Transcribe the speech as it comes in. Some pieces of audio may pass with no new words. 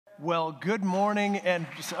Well, good morning and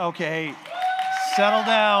okay, settle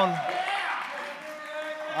down.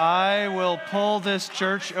 I will pull this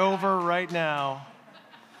church over right now.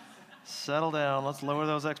 Settle down. Let's lower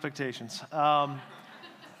those expectations.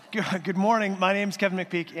 Good morning. My name is Kevin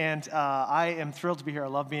McPeak, and I am thrilled to be here. I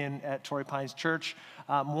love being at Torrey Pines Church.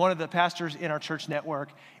 I'm one of the pastors in our church network,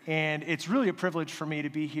 and it's really a privilege for me to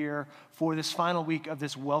be here for this final week of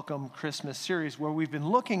this Welcome Christmas series, where we've been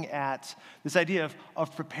looking at this idea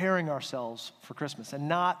of preparing ourselves for Christmas, and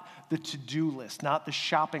not the to-do list, not the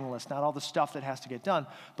shopping list, not all the stuff that has to get done,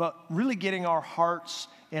 but really getting our hearts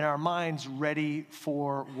and our minds ready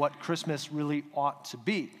for what Christmas really ought to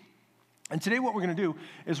be. And today what we're going to do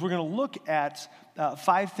is we're going to look at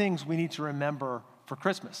 5 things we need to remember for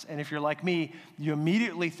Christmas. And if you're like me, you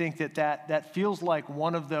immediately think that feels like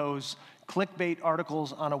one of those clickbait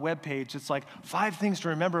articles on a webpage. It's like 5 things to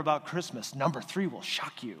remember about Christmas. Number 3 will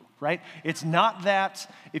shock you, right? It's not that.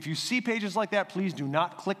 If you see pages like that, please do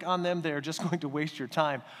not click on them. They're just going to waste your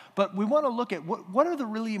time. But we want to look at what are the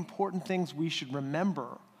really important things we should remember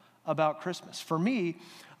about Christmas. For me,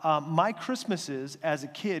 my Christmases as a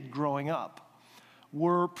kid growing up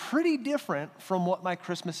were pretty different from what my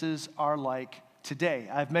Christmases are like today.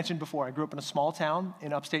 I've mentioned before, I grew up in a small town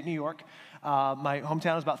in upstate New York. My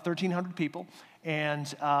hometown is about 1,300 people, and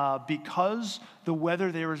because the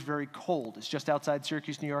weather there is very cold, it's just outside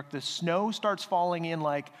Syracuse, New York, the snow starts falling in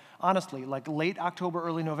honestly, late October,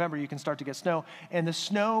 early November, you can start to get snow, and the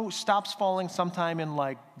snow stops falling sometime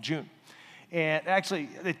in June. And actually,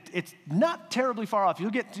 it's not terribly far off. You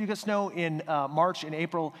get snow in March and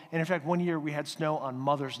April. And in fact, one year we had snow on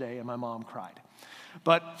Mother's Day, and my mom cried.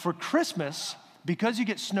 But for Christmas, because you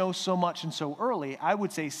get snow so much and so early, I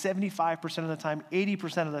would say 75% of the time,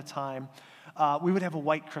 80% of the time, we would have a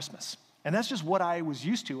white Christmas. And that's just what I was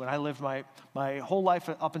used to. And I lived my whole life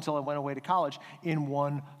up until I went away to college in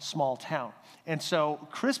one small town. And so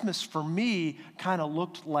Christmas for me kind of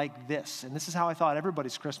looked like this. And this is how I thought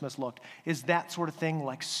everybody's Christmas looked, is that sort of thing,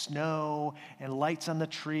 like snow and lights on the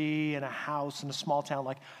tree and a house in a small town.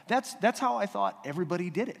 That's how I thought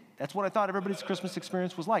everybody did it. That's what I thought everybody's Christmas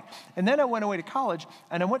experience was like. And then I went away to college,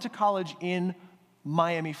 and I went to college in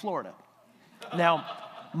Miami, Florida. Now,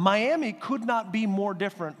 Miami could not be more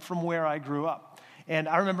different from where I grew up. And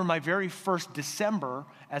I remember my very first December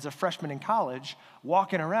as a freshman in college,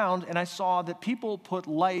 walking around, and I saw that people put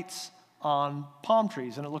lights on palm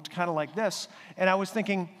trees, and it looked kind of like this. And I was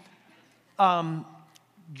thinking,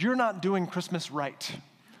 you're not doing Christmas right.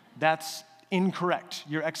 That's incorrect.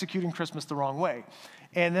 You're executing Christmas the wrong way.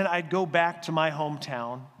 And then I'd go back to my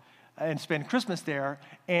hometown and spend Christmas there,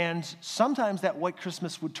 and sometimes that white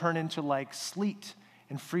Christmas would turn into sleet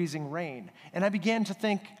and freezing rain. And I began to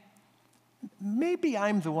think, maybe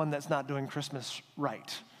I'm the one that's not doing Christmas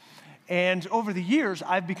right. And over the years,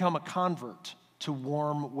 I've become a convert to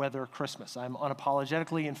warm weather Christmas. I'm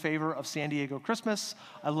unapologetically in favor of San Diego Christmas.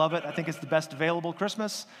 I love it. I think it's the best available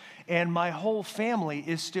Christmas. And my whole family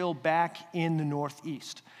is still back in the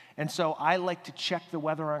Northeast. And so I like to check the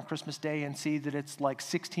weather on Christmas Day and see that it's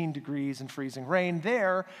 16 degrees and freezing rain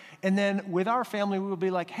there. And then with our family, we will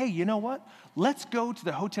be like, hey, you know what? Let's go to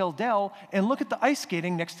the Hotel Del and look at the ice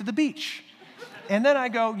skating next to the beach. And then I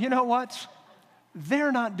go, you know what?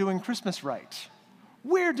 They're not doing Christmas right.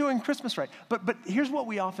 We're doing Christmas right. But here's what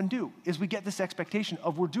we often do, is we get this expectation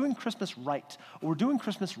of we're doing Christmas right, or we're doing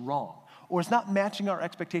Christmas wrong, or it's not matching our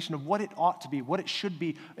expectation of what it ought to be, what it should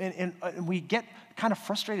be. And we get kind of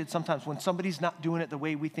frustrated sometimes when somebody's not doing it the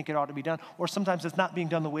way we think it ought to be done, or sometimes it's not being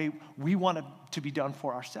done the way we want it to be done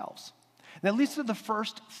for ourselves. And that leads to the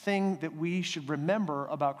first thing that we should remember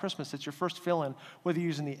about Christmas. It's your first fill-in, whether you're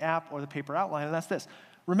using the app or the paper outline, and that's this.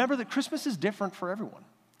 Remember that Christmas is different for everyone.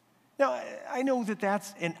 Now, I know that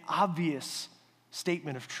that's an obvious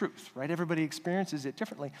statement of truth, right? Everybody experiences it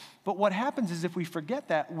differently. But what happens is if we forget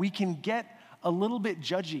that, we can get a little bit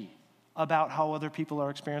judgy about how other people are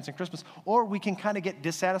experiencing Christmas, or we can kind of get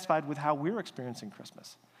dissatisfied with how we're experiencing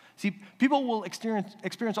Christmas. See, people will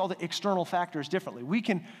experience all the external factors differently. We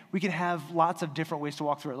can have lots of different ways to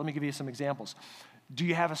walk through it. Let me give you some examples. Do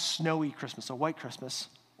you have a snowy Christmas, a white Christmas,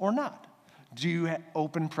 or not? Do you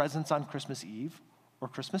open presents on Christmas Eve or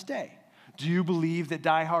Christmas Day? Do you believe that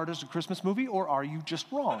Die Hard is a Christmas movie, or are you just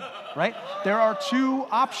wrong, right? There are 2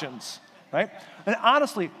 options, right? And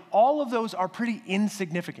honestly, all of those are pretty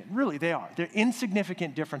insignificant. Really, they are. They're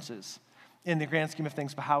insignificant differences in the grand scheme of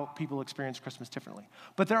things about how people experience Christmas differently.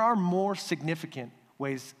 But there are more significant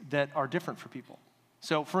ways that are different for people.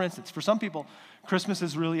 So, for instance, for some people, Christmas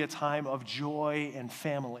is really a time of joy and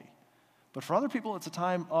family. But for other people, it's a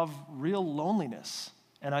time of real loneliness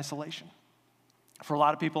and isolation. For a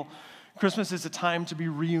lot of people, Christmas is a time to be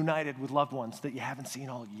reunited with loved ones that you haven't seen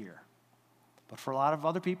all year. But for a lot of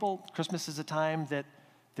other people, Christmas is a time that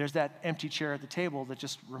there's that empty chair at the table that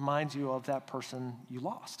just reminds you of that person you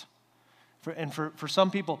lost. For some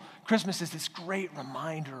people, Christmas is this great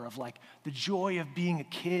reminder of like the joy of being a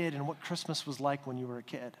kid and what Christmas was like when you were a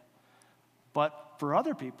kid. But for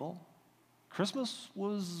other people, Christmas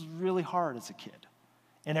was really hard as a kid.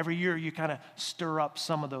 And every year you kind of stir up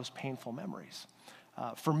some of those painful memories.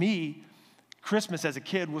 For me, Christmas as a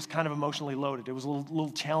kid was kind of emotionally loaded. It was a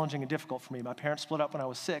little challenging and difficult for me. My parents split up when I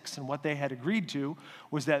was 6, and what they had agreed to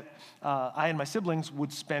was that I and my siblings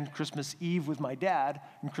would spend Christmas Eve with my dad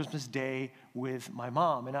and Christmas Day with my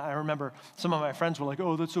mom. And I remember some of my friends were like,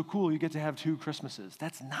 oh, that's so cool, you get to have 2 Christmases.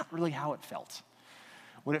 That's not really how it felt.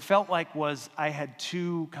 What it felt like was I had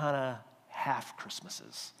 2 kind of half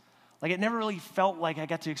Christmases. Like it never really felt like I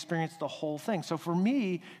got to experience the whole thing. So for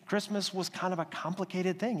me, Christmas was kind of a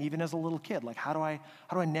complicated thing, even as a little kid. Like how do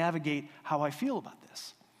I navigate how I feel about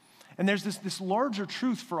this? And there's this larger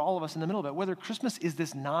truth for all of us in the middle of it, whether Christmas is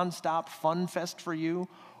this nonstop fun fest for you,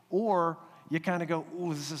 or you kind of go,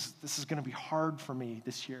 oh, this is going to be hard for me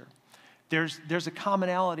this year. There's a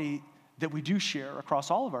commonality that we do share across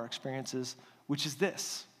all of our experiences, which is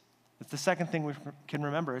this. It's the second thing we can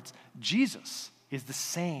remember. It's Jesus is the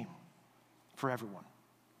same for everyone.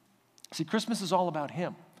 See, Christmas is all about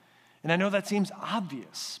him. And I know that seems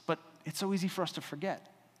obvious, but it's so easy for us to forget.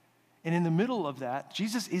 And in the middle of that,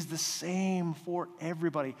 Jesus is the same for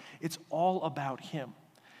everybody. It's all about him.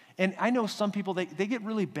 And I know some people, they get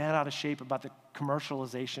really bent out of shape about the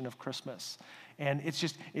commercialization of Christmas. And it's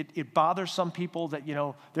just, it bothers some people that,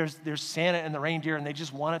 there's Santa and the reindeer and they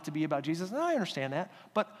just want it to be about Jesus. And I understand that.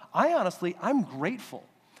 But I'm grateful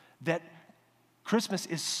that Christmas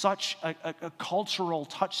is such a cultural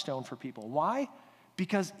touchstone for people. Why?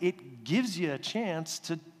 Because it gives you a chance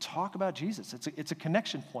to talk about Jesus. It's a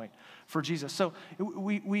connection point for Jesus. So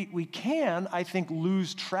we can, I think,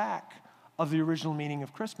 lose track of the original meaning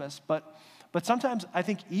of Christmas, but sometimes I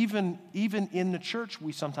think even in the church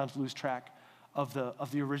we sometimes lose track of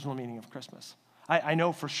the original meaning of Christmas. I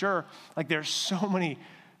know for sure, like there's so many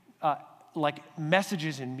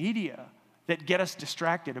messages in media that get us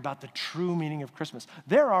distracted about the true meaning of Christmas.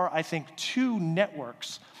 There are, I think, 2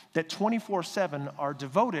 networks that 24/7 are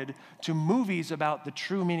devoted to movies about the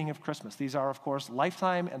true meaning of Christmas. These are, of course,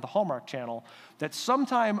 Lifetime and the Hallmark Channel, that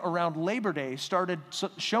sometime around Labor Day started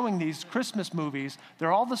showing these Christmas movies.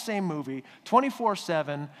 They're all the same movie,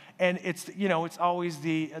 24/7, and it's always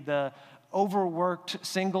the overworked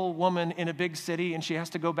single woman in a big city, and she has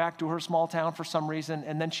to go back to her small town for some reason,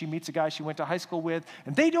 and then she meets a guy she went to high school with,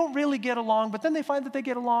 and they don't really get along, but then they find that they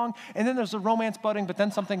get along, and then there's a romance budding, but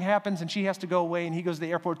then something happens, and she has to go away, and he goes to the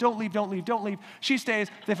airport, don't leave, don't leave, don't leave. She stays,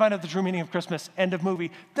 they find out the true meaning of Christmas, end of movie.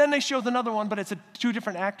 Then they show another one, but it's 2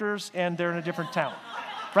 different actors, and they're in a different town,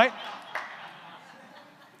 right?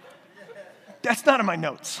 That's not in my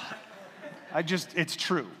notes. It's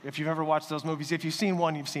true. If you've ever watched those movies, if you've seen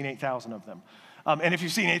one, you've seen 8,000 of them. And if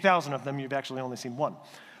you've seen 8,000 of them, you've actually only seen one.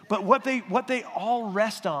 But what they all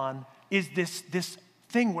rest on is this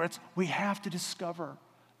thing where we have to discover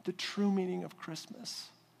the true meaning of Christmas.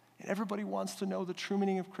 And everybody wants to know the true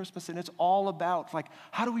meaning of Christmas, and it's all about,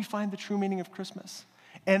 how do we find the true meaning of Christmas?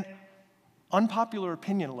 And unpopular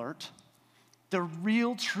opinion alert, the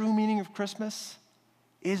real true meaning of Christmas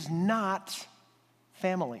is not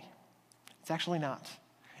family. It's actually not.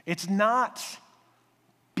 It's not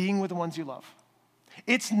being with the ones you love.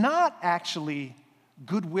 It's not actually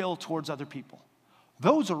goodwill towards other people.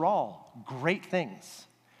 Those are all great things.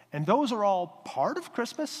 And those are all part of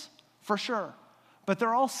Christmas, for sure. But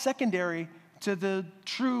they're all secondary to the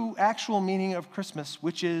true, actual meaning of Christmas,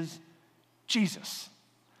 which is Jesus.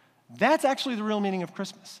 That's actually the real meaning of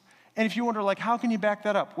Christmas. And if you wonder, how can you back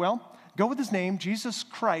that up? Well, go with his name, Jesus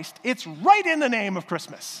Christ. It's right in the name of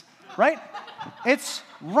Christmas. Right? It's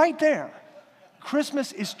right there.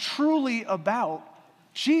 Christmas is truly about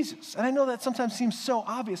Jesus. And I know that sometimes seems so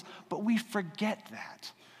obvious, but we forget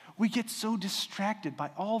that. We get so distracted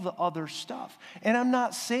by all the other stuff. And I'm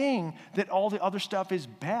not saying that all the other stuff is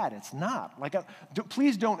bad. It's not.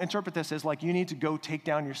 Please don't interpret this as you need to go take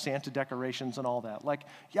down your Santa decorations and all that.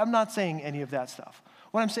 I'm not saying any of that stuff.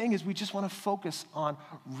 What I'm saying is we just want to focus on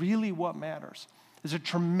really what matters. There's a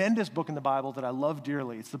tremendous book in the Bible that I love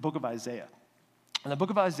dearly. It's the book of Isaiah. And the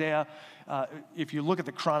book of Isaiah, if you look at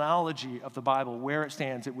the chronology of the Bible, where it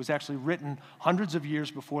stands, it was actually written hundreds of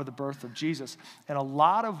years before the birth of Jesus. And a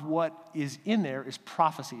lot of what is in there is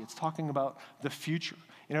prophecy. It's talking about the future.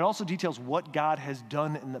 And it also details what God has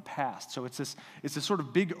done in the past. So it's this sort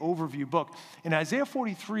of big overview book. In Isaiah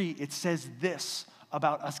 43, it says this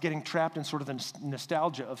about us getting trapped in sort of the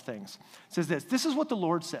nostalgia of things. It says this is what the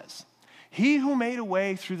Lord says. He who made a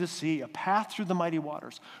way through the sea, a path through the mighty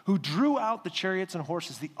waters, who drew out the chariots and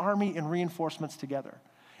horses, the army and reinforcements together.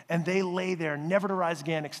 And they lay there, never to rise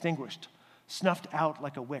again, extinguished, snuffed out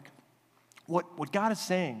like a wick. What God is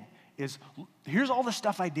saying is, here's all the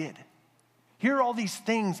stuff I did. Here are all these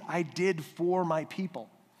things I did for my people.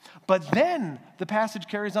 But then the passage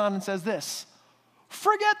carries on and says this,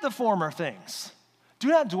 forget the former things. Do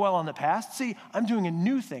not dwell on the past. See, I'm doing a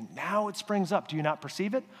new thing. Now it springs up. Do you not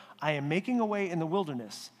perceive it? I am making a way in the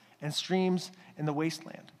wilderness and streams in the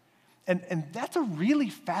wasteland. And that's a really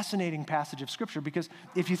fascinating passage of Scripture, because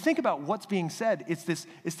if you think about what's being said, it's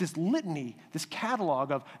this litany, this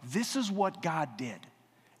catalog of this is what God did.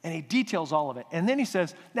 And he details all of it. And then he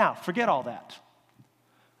says, now, forget all that.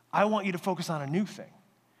 I want you to focus on a new thing.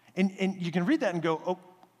 And you can read that and go,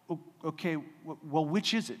 oh, okay, well,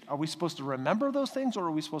 which is it? Are we supposed to remember those things, or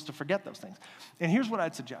are we supposed to forget those things? And here's what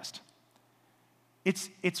I'd suggest.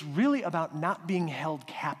 It's really about not being held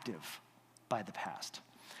captive by the past.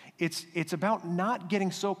 It's about not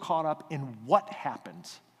getting so caught up in what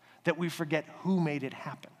happens that we forget who made it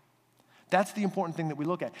happen. That's the important thing that we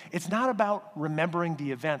look at. It's not about remembering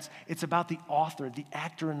the events. It's about the author, the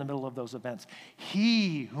actor in the middle of those events.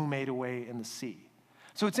 He who made a way in the sea.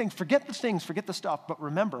 So it's saying, forget the things, forget the stuff, but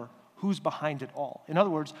remember who's behind it all. In other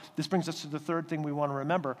words, this brings us to the third thing we want to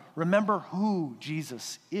remember. Remember who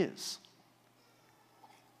Jesus is.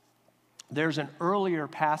 There's an earlier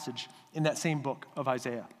passage in that same book of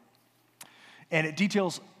Isaiah, and it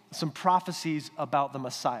details some prophecies about the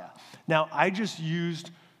Messiah. Now, I just used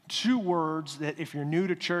two words that if you're new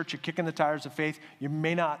to church, you're kicking the tires of faith, you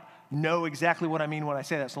may not know exactly what I mean when I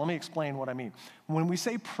say that. So let me explain what I mean. When we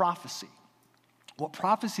say prophecy, what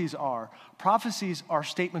prophecies are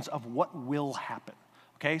statements of what will happen.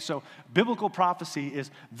 Okay, so biblical prophecy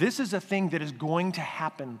is this is a thing that is going to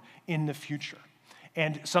happen in the future.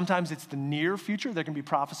 And sometimes it's the near future. There can be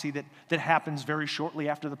prophecy that happens very shortly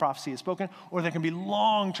after the prophecy is spoken, or there can be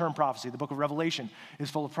long-term prophecy. The book of Revelation is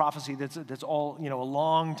full of prophecy that's all, a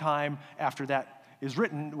long time after that is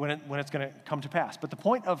written when it's going to come to pass. But the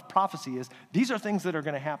point of prophecy is these are things that are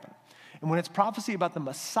going to happen. And when it's prophecy about the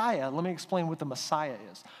Messiah, let me explain what the Messiah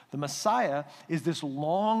is. The Messiah is this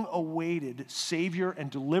long-awaited Savior and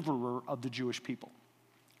deliverer of the Jewish people.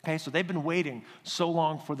 Okay, so they've been waiting so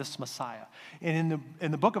long for this Messiah. And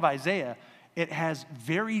in the book of Isaiah, it has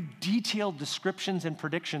very detailed descriptions and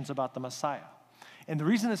predictions about the Messiah. And the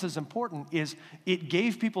reason this is important is it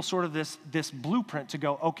gave people sort of this blueprint to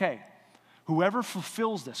go, okay, whoever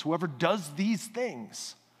fulfills this, whoever does these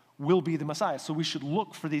things will be the Messiah. So we should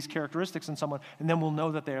look for these characteristics in someone, and then we'll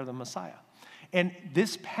know that they are the Messiah. And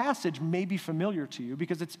this passage may be familiar to you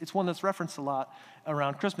because it's one that's referenced a lot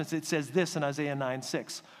around Christmas. It says this in Isaiah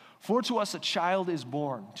 9:6. For to us a child is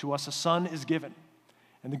born, to us a son is given,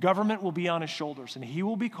 and the government will be on his shoulders, and he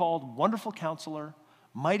will be called Wonderful Counselor,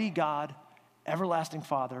 Mighty God, Everlasting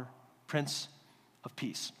Father, Prince of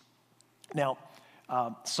Peace. Now,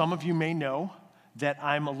 some of you may know that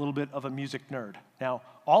I'm a little bit of a music nerd. Now,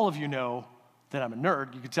 all of you know that I'm a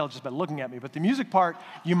nerd. You can tell just by looking at me. But the music part,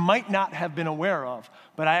 you might not have been aware of.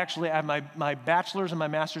 But I actually have my bachelor's and my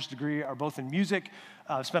master's degree are both in music.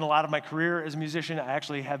 I've spent a lot of my career as a musician. I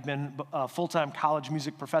actually have been a full-time college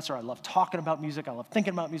music professor. I love talking about music. I love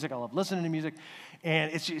thinking about music. I love listening to music.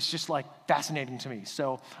 And it's just like fascinating to me.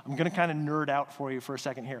 So I'm going to kind of nerd out for you for a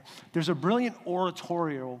second here. There's a brilliant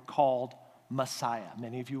oratorio called Messiah.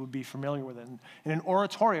 Many of you would be familiar with it. And an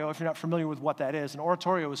oratorio, if you're not familiar with what that is, an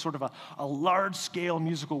oratorio is sort of a large-scale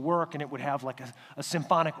musical work, and it would have like a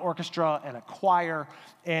symphonic orchestra and a choir,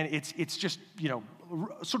 and it's just,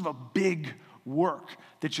 sort of a big work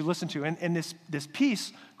that you listen to. And this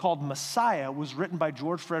piece called Messiah was written by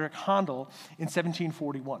George Frederick Handel in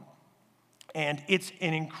 1741. And it's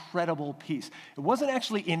an incredible piece. It wasn't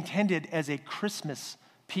actually intended as a Christmas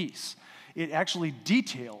piece. It actually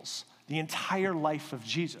details the entire life of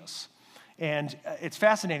Jesus. And it's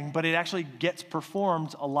fascinating, but it actually gets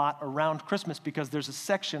performed a lot around Christmas because there's a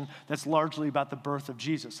section that's largely about the birth of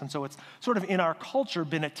Jesus. And so it's sort of in our culture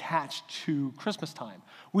been attached to Christmas time,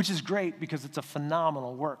 which is great because it's a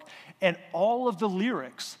phenomenal work. And all of the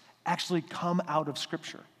lyrics actually come out of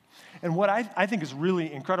Scripture. And what I think is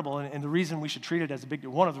really incredible, and the reason we should treat it as a big deal,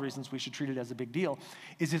 one of the reasons we should treat it as a big deal,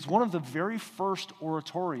 is it's one of the very first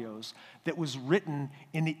oratorios that was written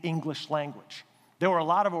in the English language. There were a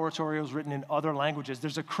lot of oratorios written in other languages.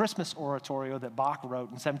 There's a Christmas oratorio that Bach wrote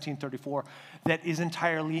in 1734 that is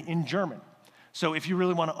entirely in German. So if you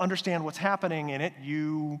really want to understand what's happening in it,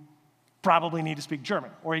 you probably need to speak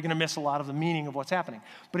German, or you're going to miss a lot of the meaning of what's happening.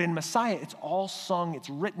 But in Messiah, it's all sung, it's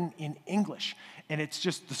written in English, and it's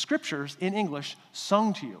just the scriptures in English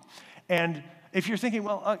sung to you. And if you're thinking,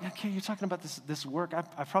 well, okay, you're talking about this work, I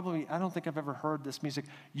don't think I've ever heard this music.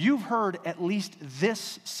 You've heard at least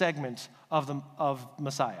this segment of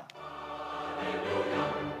Messiah,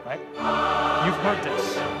 right? You've heard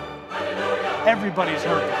this. Everybody's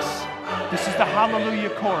heard this. This is the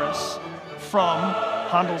Hallelujah chorus from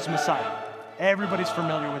Handel's Messiah. Everybody's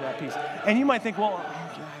familiar with that piece. And you might think, well,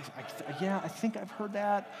 I think I've heard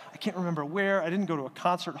that. I can't remember where. I didn't go to a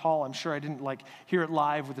concert hall. I'm sure I didn't hear it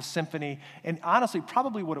live with a symphony. And honestly,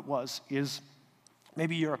 probably what it was is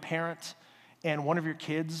maybe you're a parent and one of your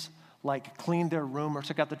kids cleaned their room or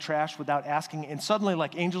took out the trash without asking, and suddenly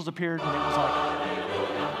angels appeared and it was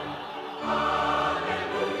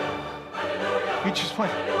you just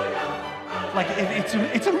went,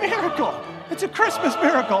 it's a miracle. It's a Christmas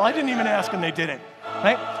miracle. I didn't even ask and they did it,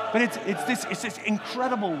 right? But it's this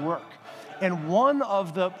incredible work. And one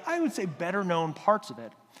of the, I would say, better known parts of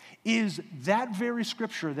it is that very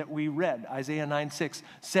scripture that we read, Isaiah 9:6,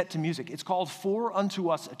 set to music. It's called "For Unto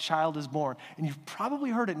Us a Child is Born." And you've probably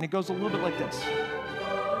heard it, and it goes a little bit like this.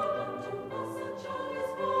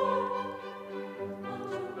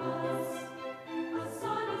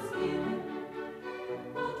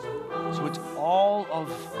 So it's all of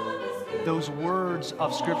those words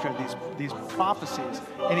of Scripture, these prophecies.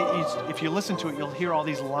 And if you listen to it, you'll hear all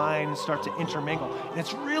these lines start to intermingle. And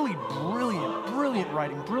it's really brilliant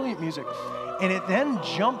writing, brilliant music. And it then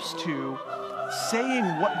jumps to saying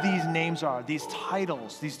what these names are, these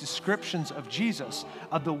titles, these descriptions of Jesus,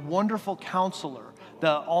 of the wonderful counselor, the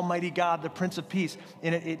Almighty God, the Prince of Peace.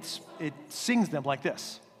 And it sings them like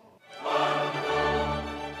this.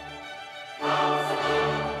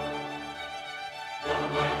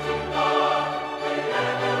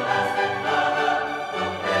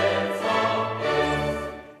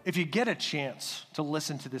 If you get a chance to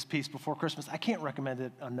listen to this piece before Christmas, I can't recommend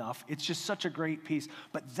it enough. It's just such a great piece.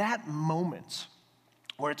 But that moment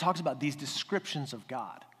where it talks about these descriptions of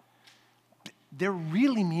God, they're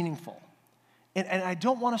really meaningful. And I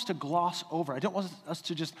don't want us to gloss over. I don't want us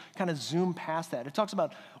to just kind of zoom past that. It talks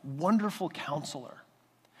about wonderful counselor.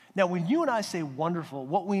 Now, when you and I say wonderful,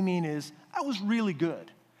 what we mean is, that was really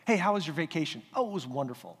good. Hey, how was your vacation? Oh, it was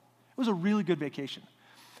wonderful. It was a really good vacation.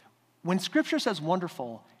 When Scripture says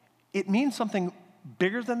wonderful, it means something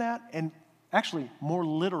bigger than that and actually more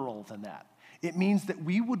literal than that. It means that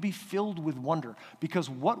we would be filled with wonder because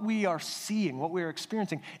what we are seeing, what we are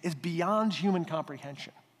experiencing is beyond human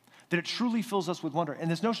comprehension, that it truly fills us with wonder. And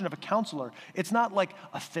this notion of a counselor, it's not like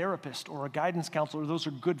a therapist or a guidance counselor. Those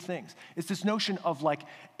are good things. It's this notion of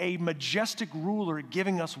a majestic ruler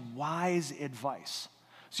giving us wise advice.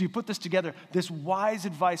 So you put this together, this wise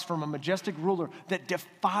advice from a majestic ruler that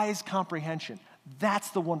defies comprehension. That's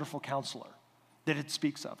the wonderful counselor that it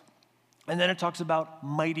speaks of. And then it talks about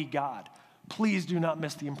mighty God. Please do not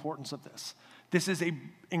miss the importance of this. This is an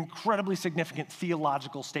incredibly significant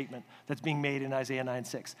theological statement that's being made in Isaiah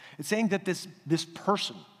 9:6. It's saying that this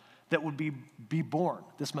person that would be born,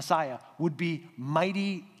 this Messiah, would be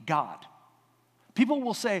mighty God. People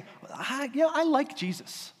will say, I like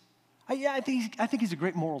Jesus. I think he's a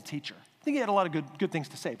great moral teacher. I think he had a lot of good things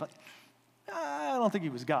to say, but I don't think he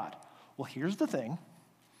was God. Well, here's the thing.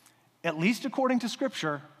 At least according to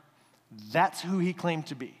Scripture, that's who he claimed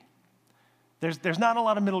to be. There's not a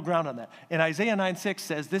lot of middle ground on that. And Isaiah 9:6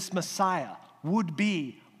 says this Messiah would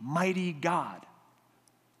be mighty God,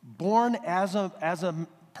 born as a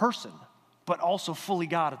person, but also fully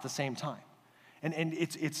God at the same time. And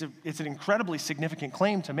it's an incredibly significant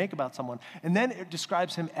claim to make about someone. And then it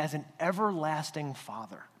describes him as an everlasting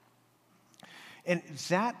Father. And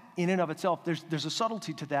that, in and of itself, there's a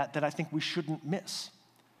subtlety to that I think we shouldn't miss.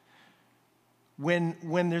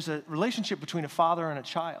 When there's a relationship between a father and a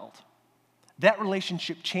child, that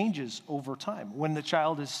relationship changes over time. When the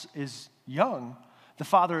child is young, the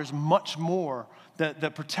father is much more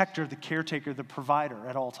the protector, the caretaker, the provider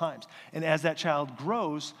at all times. And as that child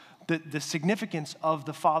grows, the significance of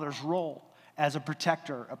the father's role as a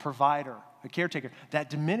protector, a provider, a caretaker, that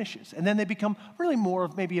diminishes. And then they become really more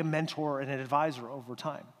of maybe a mentor and an advisor over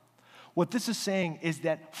time. What this is saying is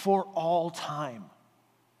that for all time,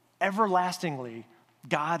 everlastingly,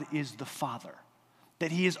 God is the Father.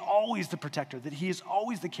 That he is always the protector, that he is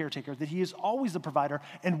always the caretaker, that he is always the provider,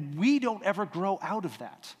 and we don't ever grow out of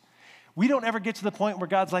that. We don't ever get to the point where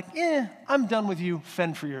God's like, I'm done with you,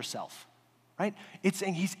 fend for yourself, right? It's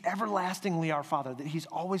saying he's everlastingly our Father, that he's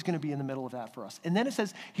always going to be in the middle of that for us. And then it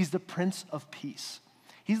says he's the Prince of Peace.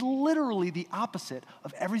 He's literally the opposite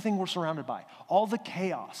of everything we're surrounded by. All the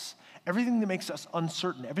chaos, everything that makes us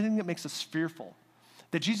uncertain, everything that makes us fearful.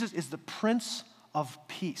 That Jesus is the Prince of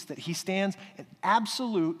Peace, that he stands in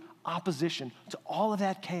absolute opposition to all of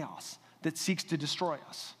that chaos that seeks to destroy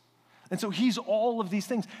us. And so he's all of these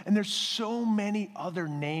things. And there's so many other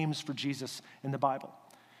names for Jesus in the Bible.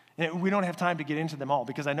 And we don't have time to get into them all,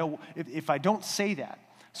 because I know if I don't say that,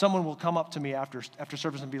 someone will come up to me after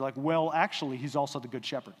service and be like, well, actually, he's also the Good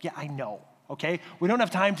Shepherd. Yeah, I know, okay? We don't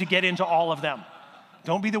have time to get into all of them.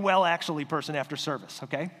 Don't be the well, actually person after service,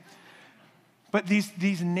 okay? But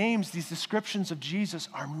these names, these descriptions of Jesus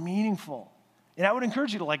are meaningful. And I would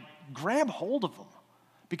encourage you to grab hold of them,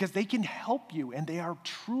 because they can help you and they are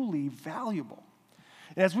truly valuable.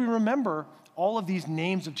 And as we remember all of these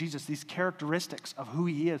names of Jesus, these characteristics of who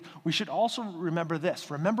he is, we should also remember this.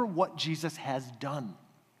 Remember what Jesus has done.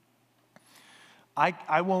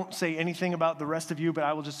 I won't say anything about the rest of you, but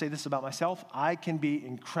I will just say this about myself. I can be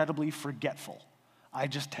incredibly forgetful. I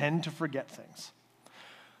just tend to forget things.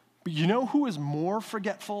 But you know who is more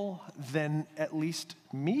forgetful than at least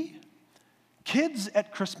me? Kids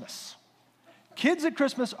at Christmas. Kids at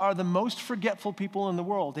Christmas are the most forgetful people in the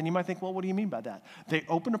world. And you might think, well, what do you mean by that? They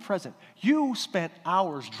open a present. You spent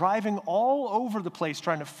hours driving all over the place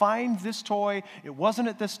trying to find this toy. It wasn't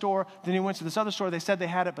at this store. Then you went to this other store. They said they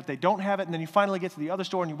had it, but they don't have it. And then you finally get to the other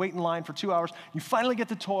store and you wait in line for 2 hours. You finally get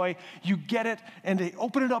the toy. You get it, and they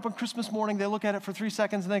open it up on Christmas morning. They look at it for 3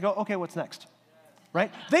 seconds and they go, okay, what's next? Right?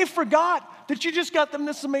 They forgot that you just got them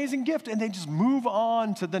this amazing gift, and they just move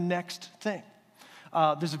on to the next thing.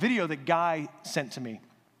 There's a video that Guy sent to me,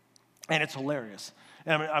 and it's hilarious.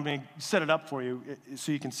 And I'm going to set it up for you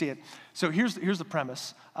so you can see it. So here's the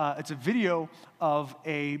premise. It's a video of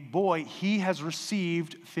a boy. He has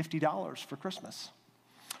received $50 for Christmas.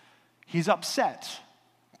 He's upset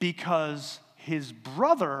because his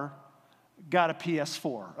brother got a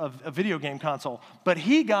PS4, a video game console, but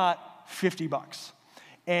he got $50.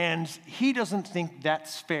 And he doesn't think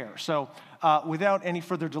that's fair. So without any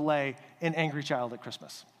further delay, An Angry Child at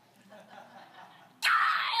Christmas.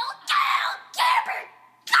 Kyle,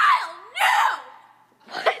 no!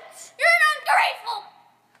 What?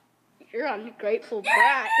 You're an ungrateful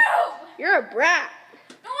brat. You're a brat.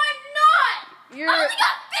 No, I'm not! I only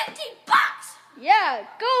got $50! Yeah,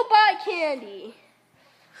 go buy candy.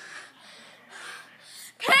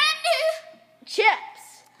 Candy?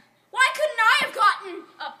 Chips. Why couldn't I have gotten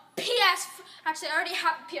a PS4? Actually, I already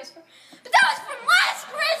have a PS4. But that was from last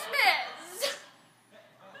Christmas!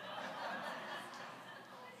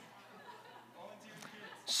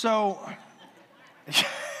 So,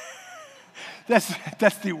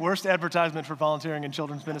 that's the worst advertisement for volunteering in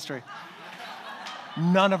children's ministry.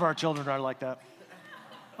 None of our children are like that.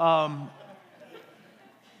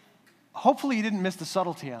 Hopefully you didn't miss the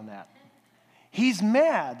subtlety on that. He's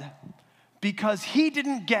mad because he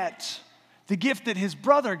didn't get the gift that his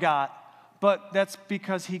brother got, but that's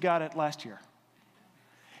because he got it last year.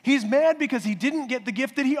 He's mad because he didn't get the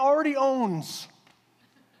gift that he already owns,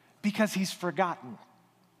 because he's forgotten.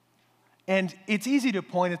 And it's easy to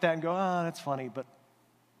point at that and go, oh, that's funny, but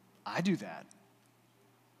I do that.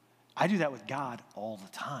 I do that with God all the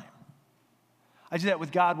time. I do that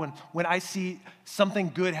with God when I see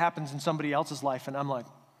something good happens in somebody else's life, and I'm like,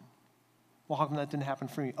 well, how come that didn't happen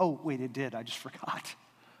for me? Oh, wait, it did. I just forgot.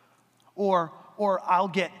 Or I'll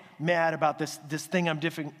get mad about this thing I'm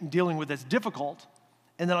dealing with that's difficult,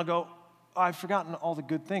 and then I'll go, oh, I've forgotten all the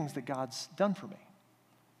good things that God's done for me.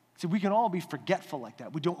 See, we can all be forgetful like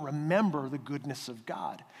that. We don't remember the goodness of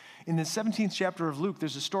God. In the 17th chapter of Luke,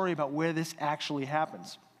 there's a story about where this actually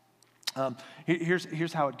happens.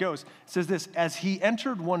 Here's how it goes. It says this: as he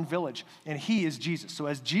entered one village, and he is Jesus. So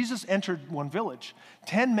as Jesus entered one village,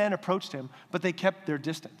 10 men approached him, but they kept their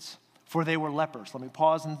distance, for they were lepers. Let me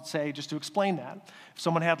pause and say, just to explain that, if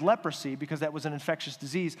someone had leprosy, because that was an infectious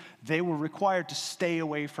disease, they were required to stay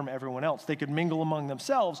away from everyone else. They could mingle among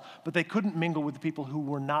themselves, but they couldn't mingle with the people who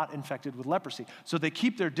were not infected with leprosy. So they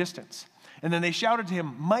keep their distance. And then they shouted to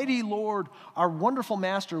him, "Mighty Lord, our wonderful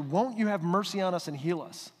master, won't you have mercy on us and heal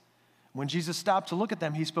us?" When Jesus stopped to look at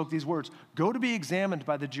them, he spoke these words: "Go to be examined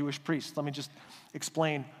by the Jewish priests." Let me just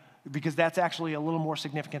explain, because that's actually a little more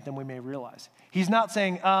significant than we may realize. He's not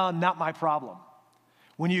saying, not my problem.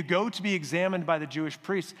 When you go to be examined by the Jewish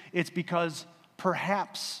priests, it's because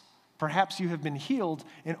perhaps you have been healed,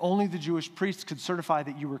 and only the Jewish priests could certify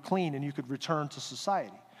that you were clean and you could return to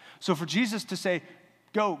society. So for Jesus to say,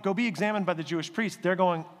 go be examined by the Jewish priests, they're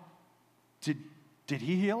going, did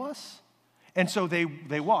he heal us? And so they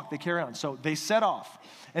walk, they carry on. So they set off,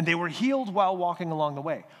 and they were healed while walking along the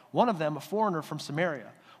way. One of them, a foreigner from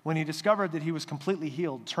Samaria, when he discovered that he was completely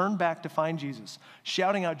healed, turned back to find Jesus,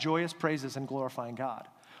 shouting out joyous praises and glorifying God.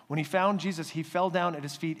 When he found Jesus, he fell down at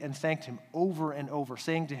his feet and thanked him over and over,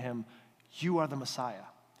 saying to him, "You are the Messiah."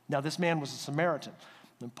 Now, this man was a Samaritan.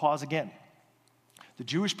 And pause again. The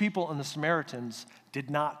Jewish people and the Samaritans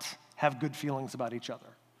did not have good feelings about each other.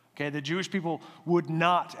 Okay, the Jewish people would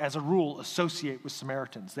not, as a rule, associate with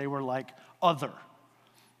Samaritans. They were like other.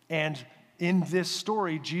 And in this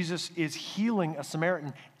story, Jesus is healing a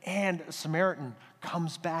Samaritan, and a Samaritan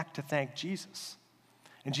comes back to thank Jesus.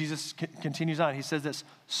 And Jesus continues on. He says this,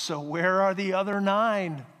 "So where are the other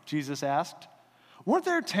 9?" Jesus asked. "Weren't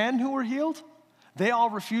there 10 who were healed? They all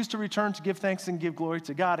refused to return to give thanks and give glory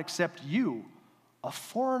to God, except you, a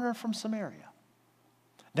foreigner from Samaria."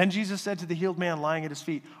 Then Jesus said to the healed man lying at his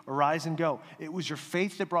feet, "Arise and go. It was your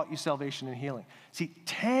faith that brought you salvation and healing." See,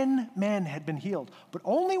 10 men had been healed, but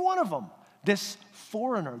only one of them, this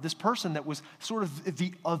foreigner, this person that was sort of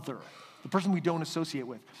the other, the person we don't associate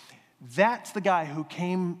with, that's the guy who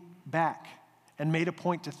came back and made a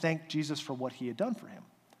point to thank Jesus for what he had done for him.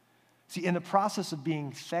 See, in the process of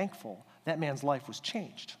being thankful, that man's life was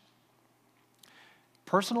changed.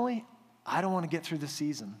 Personally, I don't want to get through the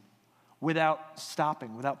season without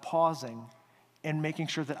stopping, without pausing, and making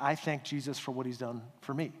sure that I thank Jesus for what he's done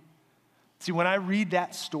for me. See, when I read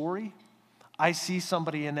that story, I see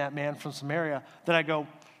somebody in that man from Samaria that I go,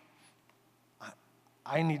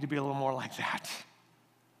 I need to be a little more like that.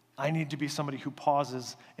 I need to be somebody who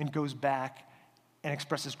pauses and goes back and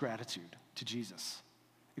expresses gratitude to Jesus,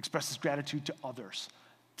 expresses gratitude to others.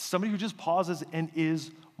 Somebody who just pauses and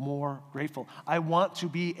is more grateful. I want to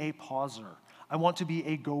be a pauser. I want to be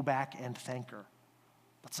a go back and thanker.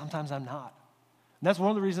 But sometimes I'm not. And that's one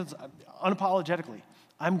of the reasons, unapologetically,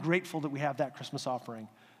 I'm grateful that we have that Christmas offering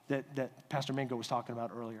that Pastor Mingo was talking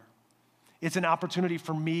about earlier. It's an opportunity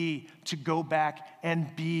for me to go back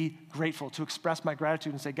and be grateful, to express my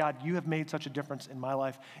gratitude and say, "God, you have made such a difference in my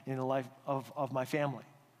life and in the life of my family."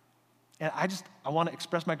 And I want to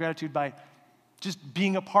express my gratitude by just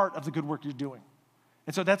being a part of the good work you're doing.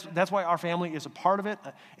 And so that's why our family is a part of it.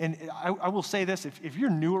 And I will say this, if you're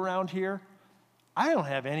new around here, I don't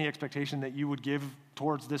have any expectation that you would give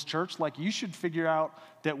towards this church. Like, you should figure out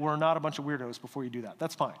that we're not a bunch of weirdos before you do that.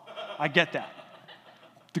 That's fine. I get that.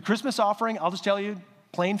 The Christmas offering, I'll just tell you,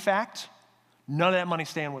 plain fact, none of that money's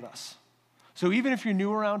staying with us. So even if you're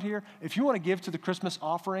new around here, if you want to give to the Christmas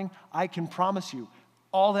offering, I can promise you,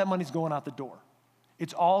 all that money's going out the door.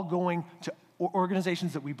 It's all going to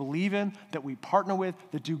organizations that we believe in, that we partner with,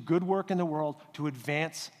 that do good work in the world to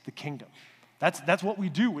advance the kingdom. That's what we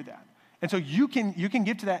do with that. And so you can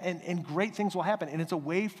give to that, and great things will happen. And it's a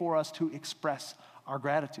way for us to express our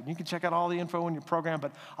gratitude. You can check out all the info in your program,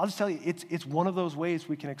 but I'll just tell you, it's one of those ways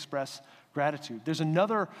we can express gratitude. There's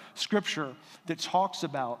another scripture that talks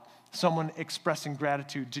about someone expressing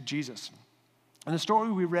gratitude to Jesus. And the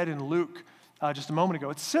story we read in Luke just a moment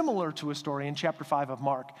ago, it's similar to a story in chapter 5 of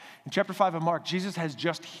Mark. In chapter 5 of Mark, Jesus has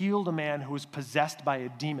just healed a man who was possessed by a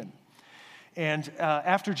demon. And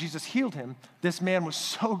after Jesus healed him, this man was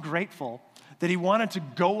so grateful that he wanted to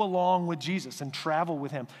go along with Jesus and travel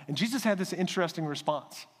with him. And Jesus had this interesting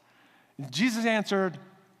response. Jesus answered,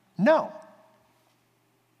 "No."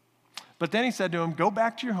 But then he said to him, "Go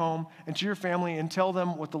back to your home and to your family and tell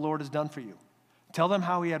them what the Lord has done for you. Tell them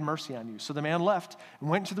how he had mercy on you." So the man left and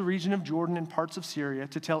went to the region of Jordan and parts of Syria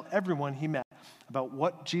to tell everyone he met about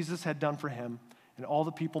what Jesus had done for him, and all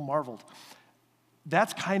the people marveled.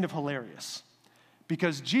 That's kind of hilarious,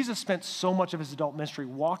 because Jesus spent so much of his adult ministry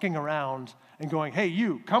walking around and going, "Hey,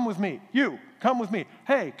 you, come with me. You, come with me.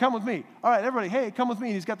 Hey, come with me. All right, everybody, hey, come with me."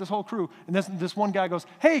 And he's got this whole crew. And this one guy goes,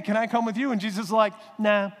 "Hey, can I come with you?" And Jesus is like,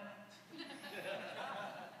 "Nah."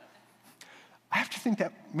 I have to think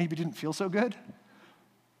that maybe didn't feel so good.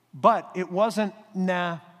 But it wasn't,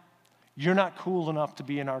 "Nah, you're not cool enough to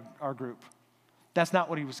be in our group." That's not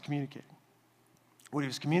what he was communicating. What he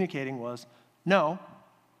was communicating was, "No,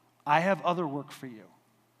 I have other work for you.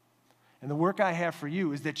 And the work I have for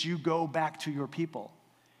you is that you go back to your people.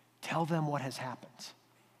 Tell them what has happened.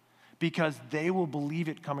 Because they will believe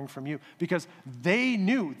it coming from you." Because they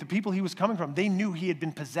knew, the people he was coming from, they knew he had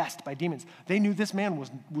been possessed by demons. They knew this man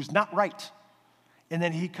was not right. And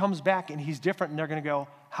then he comes back and he's different, and they're going to go,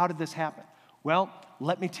 "How did this happen?" "Well,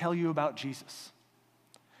 let me tell you about Jesus."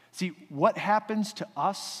 See, what happens to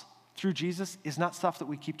us through Jesus is not stuff that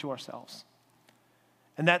we keep to ourselves.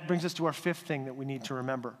 And that brings us to our fifth thing that we need to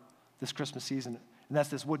remember this Christmas season. And that's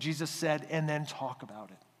this: what Jesus said, and then talk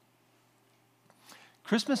about it.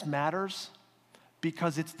 Christmas matters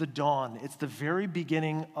because it's the dawn. It's the very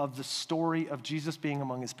beginning of the story of Jesus being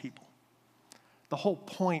among his people. The whole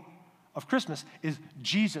point of Christmas is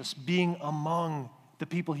Jesus being among the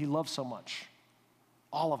people he loves so much.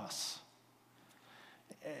 All of us.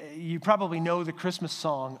 You probably know the Christmas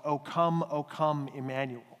song, O come,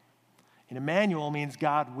 Emmanuel. And Emmanuel means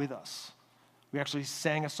God with us. We actually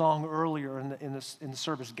sang a song earlier in the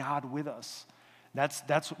service, God with us.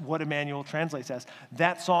 That's what Emmanuel translates as.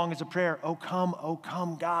 That song is a prayer, O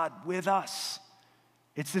come, God with us.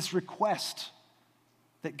 It's this request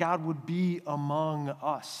that God would be among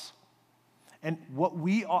us. And what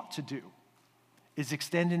we ought to do is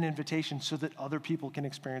extend an invitation so that other people can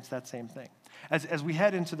experience that same thing. As we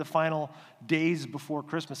head into the final days before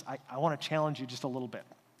Christmas, I want to challenge you just a little bit.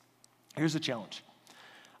 Here's the challenge.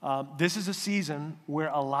 This is a season where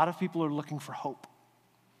a lot of people are looking for hope,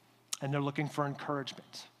 and they're looking for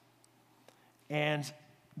encouragement. And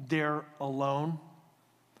they're alone,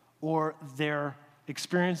 or they're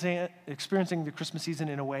experiencing the Christmas season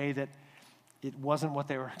in a way that it wasn't what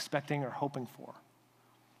they were expecting or hoping for.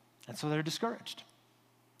 And so they're discouraged.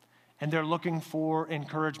 And they're looking for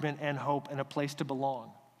encouragement and hope and a place to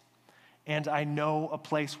belong. And I know a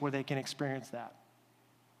place where they can experience that.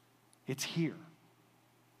 It's here.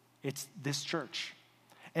 It's this church.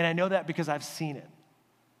 And I know that because I've seen it.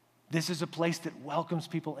 This is a place that welcomes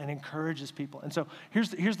people and encourages people. And so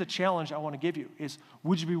here's the challenge I want to give you is,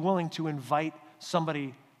 would you be willing to invite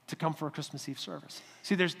somebody to come for a Christmas Eve service?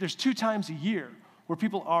 See, there's 2 times a year where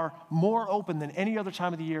people are more open than any other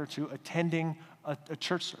time of the year to attending a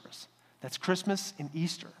church service. That's Christmas and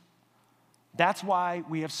Easter. That's why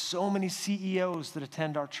we have so many CEOs that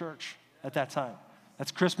attend our church at that time.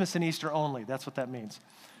 That's Christmas and Easter only. That's what that means.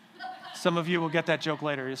 Some of you will get that joke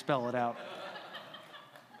later. You spell it out.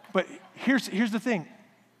 But here's the thing.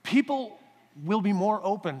 People will be more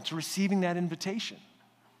open to receiving that invitation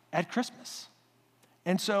at Christmas.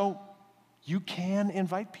 And so you can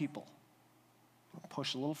invite people. I'll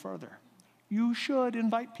push a little further. You should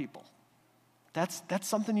invite people. That's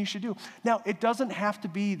something you should do. Now, it doesn't have to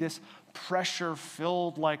be this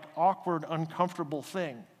pressure-filled, like awkward, uncomfortable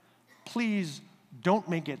thing. Please don't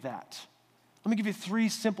make it that. Let me give you 3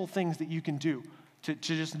 simple things that you can do to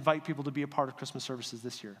just invite people to be a part of Christmas services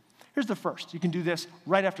this year. Here's the first. You can do this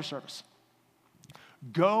right after service.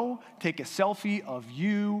 Go take a selfie of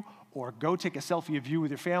you, or go take a selfie of you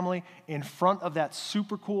with your family in front of that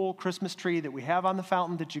super cool Christmas tree that we have on the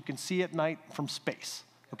fountain that you can see at night from space,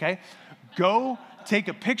 okay? Go take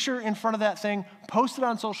a picture in front of that thing, post it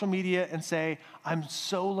on social media, and say, I'm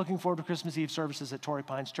so looking forward to Christmas Eve services at Torrey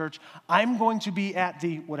Pines Church. I'm going to be at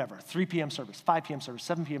the, 3 p.m. service, 5 p.m. service,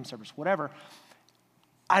 7 p.m. service, whatever.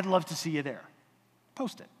 I'd love to see you there.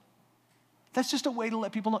 Post it. That's just a way to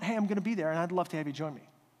let people know, hey, I'm going to be there, and I'd love to have you join me.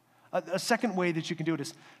 A second way that you can do it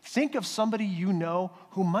is think of somebody you know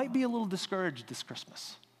who might be a little discouraged this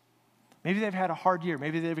Christmas. Maybe they've had a hard year.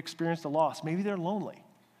 Maybe they've experienced a loss. Maybe they're lonely.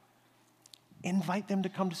 Invite them to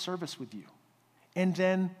come to service with you, and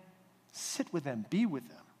then sit with them, be with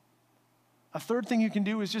them. A third thing you can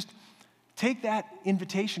do is just take that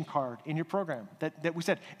invitation card in your program that we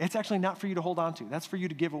said, it's actually not for you to hold on to. That's for you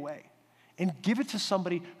to give away. And give it to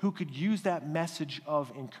somebody who could use that message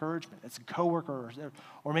of encouragement. It's a coworker,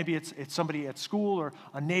 or maybe it's somebody at school, or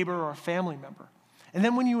a neighbor, or a family member. And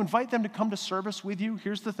then when you invite them to come to service with you,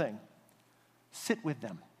 here's the thing. Sit with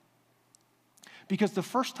them. Because the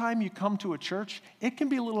first time you come to a church, it can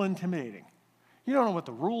be a little intimidating. You don't know what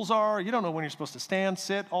the rules are. You don't know when you're supposed to stand,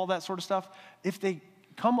 sit, all that sort of stuff. If they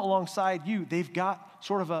come alongside you, they've got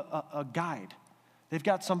sort of a guide. They've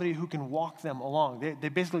got somebody who can walk them along. They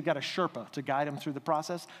basically got a Sherpa to guide them through the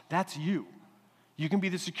process. That's you. You can be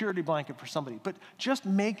the security blanket for somebody. But just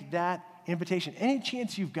make that invitation. Any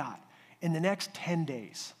chance you've got in the next 10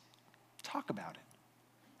 days, talk about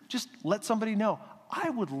it. Just let somebody know, I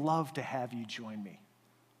would love to have you join me.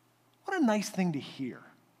 What a nice thing to hear,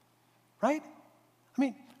 right? I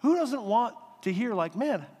mean, who doesn't want to hear like,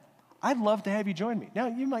 man, I'd love to have you join me. Now,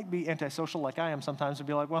 you might be antisocial like I am sometimes and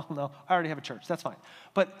be like, well, no, I already have a church. That's fine.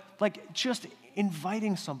 But like just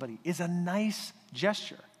inviting somebody is a nice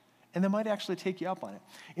gesture, and they might actually take you up on it.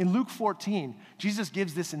 In Luke 14, Jesus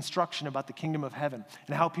gives this instruction about the kingdom of heaven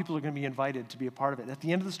and how people are going to be invited to be a part of it. At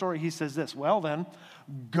the end of the story, he says this, well then,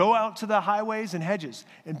 go out to the highways and hedges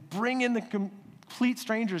and bring in the complete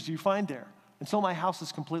strangers you find there until my house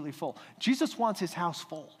is completely full. Jesus wants his house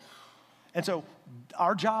full. And so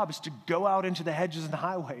our job is to go out into the hedges and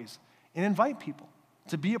highways and invite people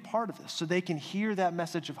to be a part of this so they can hear that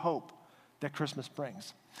message of hope that Christmas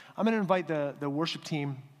brings. I'm going to invite the worship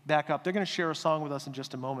team back up. They're going to share a song with us in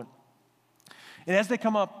just a moment. And as they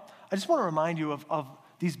come up, I just want to remind you of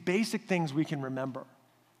these basic things we can remember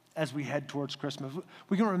as we head towards Christmas.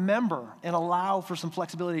 We can remember and allow for some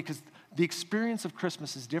flexibility because the experience of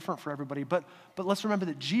Christmas is different for everybody, but let's remember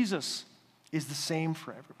that Jesus is the same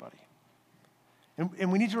for everybody.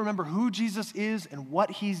 And we need to remember who Jesus is and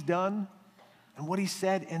what he's done and what he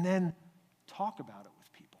said, and then talk about it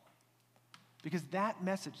with people. Because that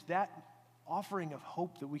message, that offering of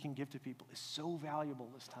hope that we can give to people is so valuable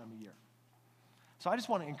this time of year. So I just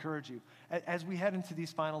want to encourage you, as we head into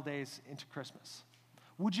these final days into Christmas,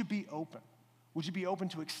 would you be open? Would you be open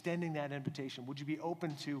to extending that invitation? Would you be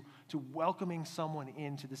open to welcoming someone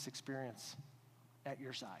into this experience at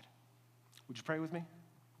your side? Would you pray with me?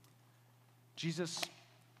 Jesus,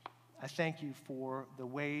 I thank you for the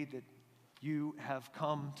way that you have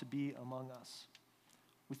come to be among us.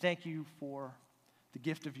 We thank you for the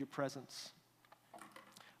gift of your presence.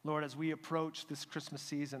 Lord, as we approach this Christmas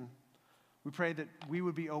season, we pray that we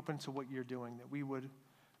would be open to what you're doing, that we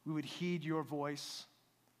would heed your voice,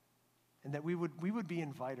 and that we would be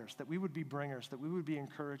inviters, that we would be bringers, that we would be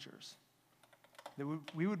encouragers, that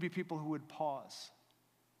we would be people who would pause.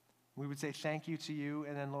 We would say thank you to you,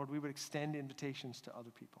 and then, Lord, we would extend invitations to other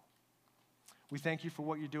people. We thank you for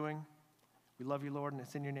what you're doing. We love you, Lord, and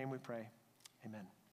it's in your name we pray. Amen.